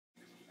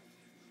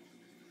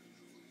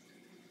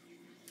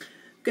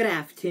Good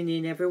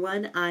afternoon,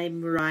 everyone.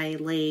 I'm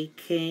Riley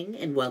King,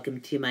 and welcome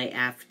to my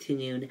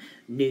afternoon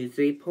news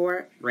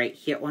report right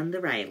here on the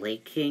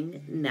Riley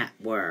King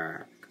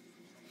Network.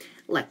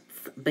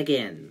 Let's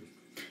begin.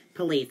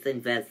 Police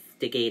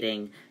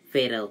investigating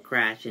fatal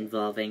crash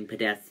involving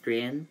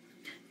pedestrian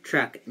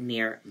truck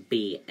near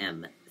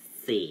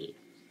BMC.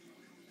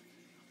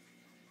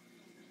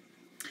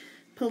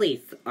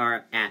 Police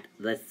are at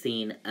the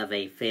scene of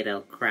a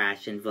fatal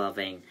crash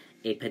involving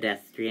a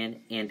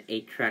pedestrian and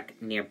a truck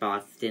near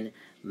Boston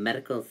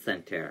Medical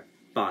Center,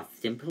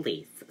 Boston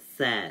police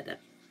said.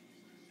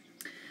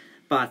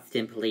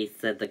 Boston police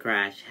said the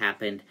crash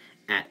happened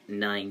at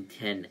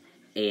 9:10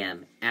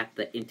 a.m. at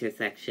the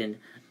intersection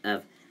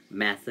of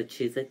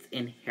Massachusetts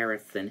and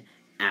Harrison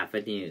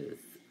Avenues.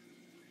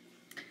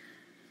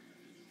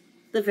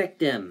 The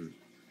victim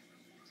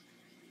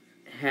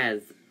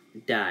has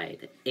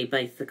died. A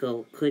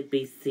bicycle could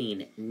be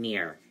seen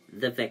near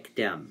the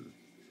victim.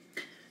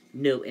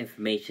 No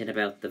information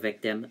about the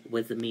victim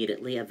was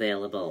immediately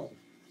available.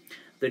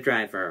 The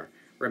driver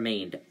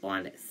remained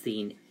on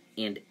scene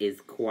and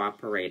is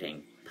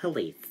cooperating,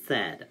 police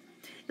said.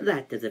 And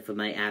that does it for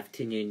my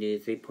afternoon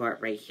news report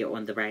right here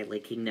on the Riley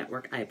King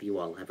Network. I hope you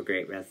all have a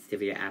great rest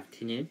of your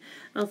afternoon.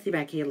 I'll see you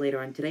back here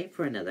later on today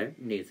for another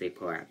news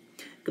report.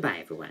 Goodbye,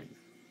 everyone.